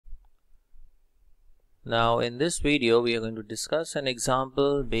Now in this video we are going to discuss an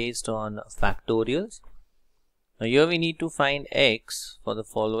example based on factorials. Now here we need to find x for the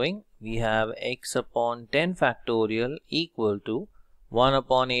following. We have x upon 10 factorial equal to 1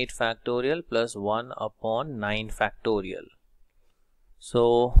 upon 8 factorial plus 1 upon 9 factorial.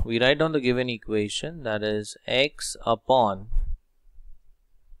 So we write down the given equation, that is x upon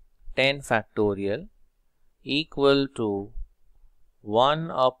 10 factorial equal to 1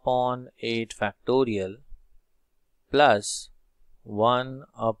 upon 8 factorial plus 1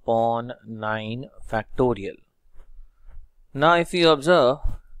 upon 9 factorial. Now if you observe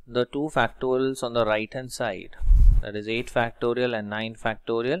the two factorials on the right hand side, that is 8 factorial and 9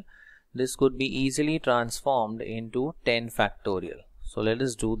 factorial, this could be easily transformed into 10 factorial. So let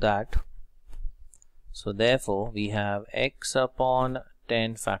us do that. So therefore we have x upon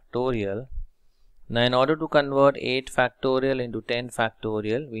 10 factorial. Now in order to convert 8 factorial into 10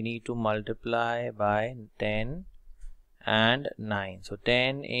 factorial, we need to multiply by 10 and 9. So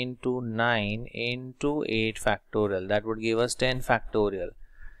 10 into 9 into 8 factorial, that would give us 10 factorial.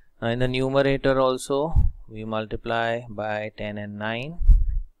 Now in the numerator also we multiply by 10 and 9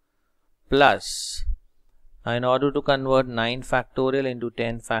 plus, now in order to convert 9 factorial into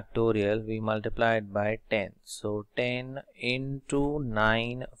 10 factorial, we multiply it by 10. So 10 into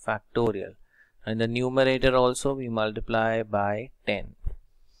 9 factorial. In the numerator also we multiply by 10.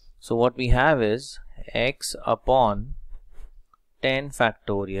 So what we have is x upon 10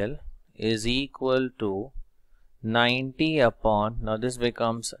 factorial is equal to 90 upon, now this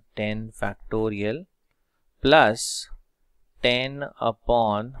becomes 10 factorial plus 10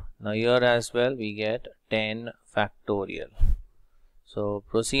 upon, now here as well we get 10 factorial. So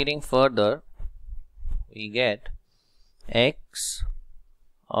proceeding further, we get x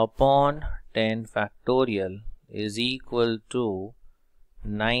upon 10 factorial is equal to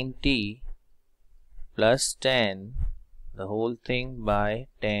 90 plus 10, the whole thing by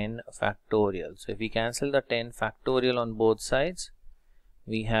 10 factorial. So if we cancel the 10 factorial on both sides,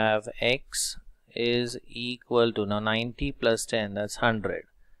 we have x is equal to, now 90 plus 10, that's 100.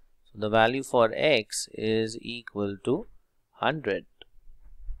 So the value for x is equal to 100.